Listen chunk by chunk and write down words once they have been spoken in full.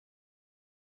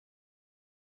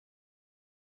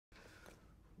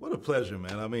What a pleasure,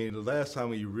 man. I mean, the last time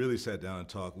we really sat down and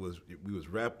talked was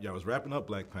y'all was wrapping up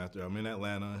Black Panther. I'm in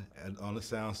Atlanta and on the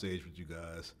soundstage with you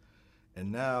guys,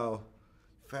 and now,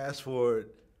 fast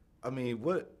forward. I mean,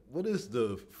 what is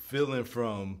the feeling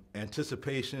from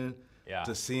anticipation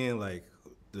to seeing like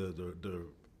the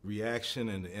reaction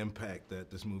and the impact that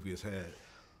this movie has had?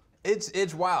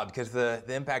 It's wild because the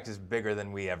impact is bigger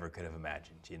than we ever could have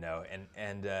imagined, you know.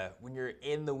 And when you're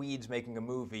in the weeds making a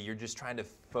movie, you're just trying to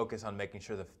focus on making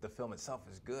sure the film itself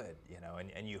is good, you know.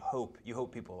 And you hope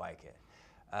people like it.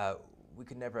 We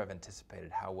could never have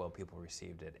anticipated how well people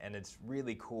received it, and it's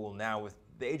really cool now with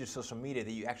the age of social media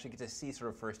that you actually get to see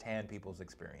sort of firsthand people's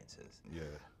experiences. Yeah.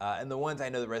 And the ones I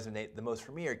know that resonate the most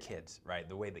for me are kids, right?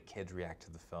 The way that kids react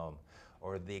to the film,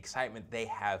 or the excitement they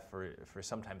have for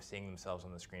sometimes seeing themselves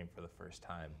on the screen for the first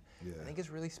time. Yeah. I think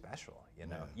it's really special, you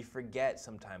know? Yeah. You forget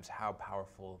sometimes how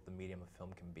powerful the medium of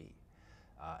film can be.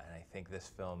 And I think this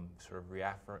film sort of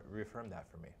reaffirmed that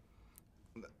for me.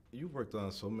 You've worked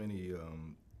on so many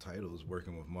titles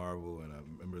working with Marvel, and I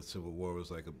remember Civil War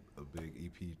was like a big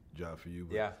EP job for you.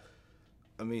 But, yeah.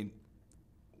 I mean,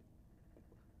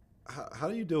 how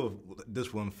do you deal with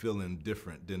this one feeling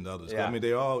different than the others? Yeah. I mean,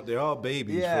 they're all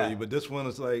babies for you, but this one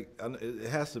is like, it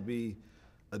has to be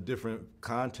a different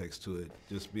context to it,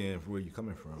 just being where you're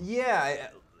coming from. Yeah,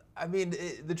 I mean,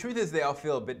 the truth is they all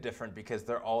feel a bit different because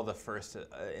they're all the first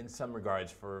in some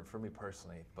regards for me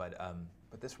personally. But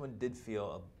this one did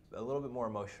feel a little bit more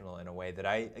emotional in a way that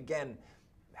I, again,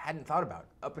 hadn't thought about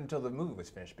up until the movie was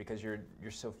finished, because you're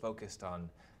so focused on,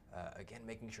 again,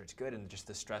 making sure it's good and just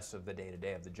the stress of the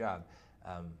day-to-day of the job.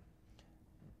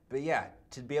 But yeah,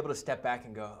 to be able to step back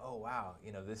and go, oh wow,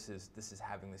 you know, this is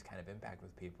having this kind of impact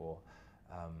with people,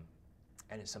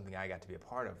 and it's something I got to be a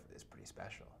part of, is pretty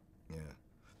special. Yeah.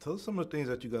 Tell us some of the things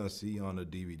that you're gonna see on the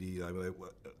DVD, like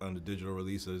on the digital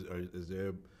release. Is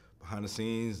there behind the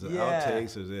scenes, the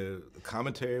outtakes? Is there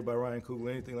commentary by Ryan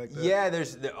Coogler, anything like that? Yeah,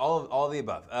 there's all of the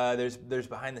above. There's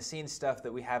behind the scenes stuff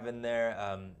that we have in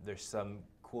there. There's some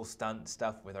cool stunt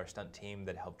stuff with our stunt team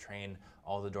that helped train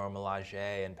all the Dora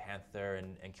Milaje and Panther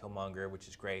and Killmonger, which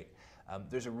is great.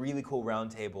 There's a really cool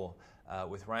roundtable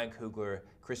with Ryan Coogler,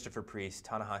 Christopher Priest,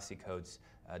 Ta-Nehisi Coates,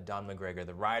 Don McGregor,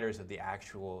 the writers of the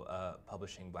actual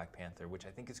publishing Black Panther, which I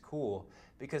think is cool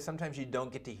because sometimes you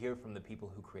don't get to hear from the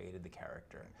people who created the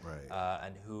character, right?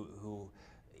 And who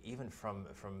even from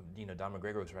you know, Don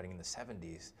McGregor was writing in the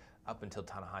 70s up until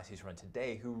Ta-Nehisi's run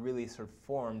today, who really sort of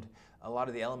formed a lot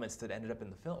of the elements that ended up in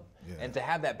the film. Yeah. And to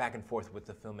have that back and forth with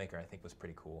the filmmaker, I think was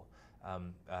pretty cool.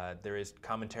 There is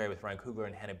commentary with Ryan Coogler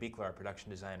and Hannah Beekler, our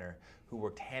production designer, who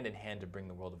worked hand in hand to bring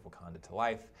the world of Wakanda to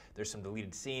life. There's some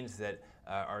deleted scenes that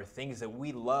are things that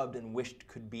we loved and wished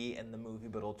could be in the movie,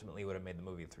 but ultimately would have made the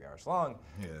movie 3 hours long,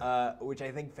 which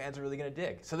I think fans are really going to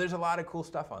dig. So there's a lot of cool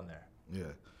stuff on there.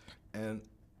 Yeah,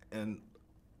 and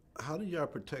how do y'all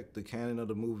protect the canon of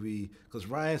the movie? Because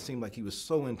Ryan seemed like he was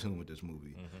so in tune with this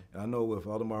movie. Mm-hmm. And I know with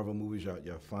all the Marvel movies, y'all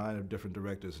find different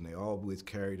directors, and they always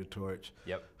carry the torch.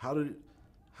 Yep.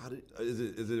 Is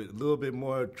it a little bit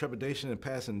more trepidation in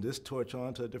passing this torch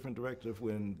on to a different director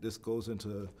when this goes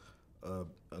into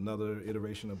another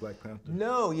iteration of Black Panther?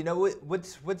 No, you know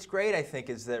what's great, I think,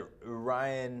 is that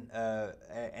Ryan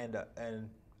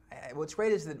what's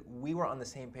great is that we were on the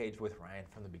same page with Ryan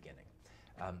from the beginning.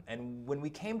 And when we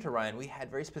came to Ryan, we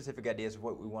had very specific ideas of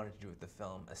what we wanted to do with the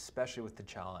film, especially with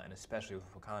T'Challa and especially with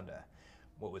Wakanda.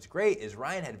 What was great is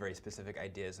Ryan had very specific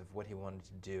ideas of what he wanted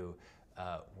to do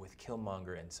with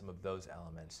Killmonger and some of those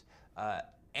elements,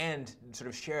 and sort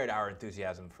of shared our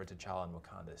enthusiasm for T'Challa and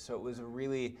Wakanda. So it was a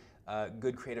really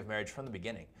good creative marriage from the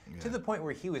beginning, to the point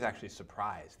where he was actually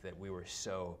surprised that we were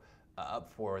so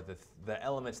up for the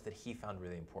elements that he found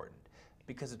really important.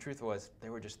 Because the truth was, they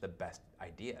were just the best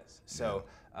ideas. So,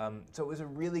 so it was a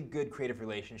really good creative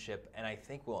relationship, and I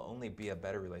think will only be a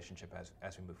better relationship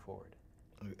as we move forward.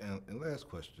 And last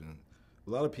question, a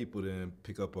lot of people didn't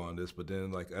pick up on this, but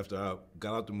then like after I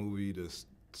got out the movie, the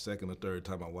second or third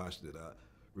time I watched it, I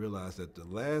realized that the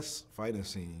last fighting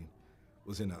scene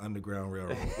was in the Underground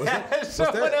Railroad.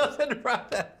 Someone else had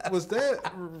brought that. Was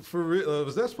that for real?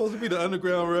 Was that supposed to be the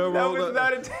Underground Railroad? That was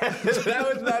not intentional.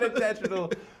 That was not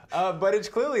intentional. But it's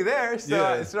clearly there,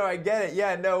 so I get it.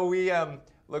 Yeah, no,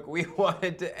 look, we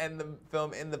wanted to end the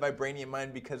film in the vibranium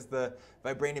mine because the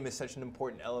vibranium is such an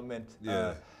important element.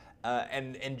 Yeah.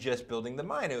 And just building the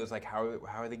mine, it was like, how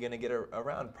are they going to get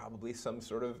around? Probably some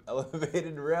sort of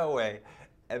elevated railway.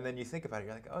 And then you think about it,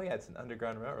 you're like, oh yeah, it's an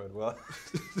underground railroad. Well,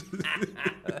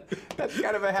 that's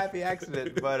kind of a happy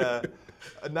accident, but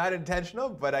not intentional,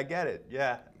 but I get it,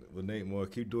 yeah. Well, Nate Moore,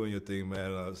 keep doing your thing,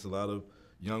 man. It's a lot of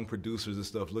young producers and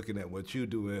stuff looking at what you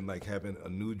do and like having a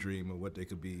new dream of what they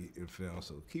could be in film.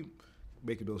 So keep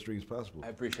making those dreams possible. I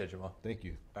appreciate you, Jamal. Thank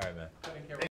you. All right, man.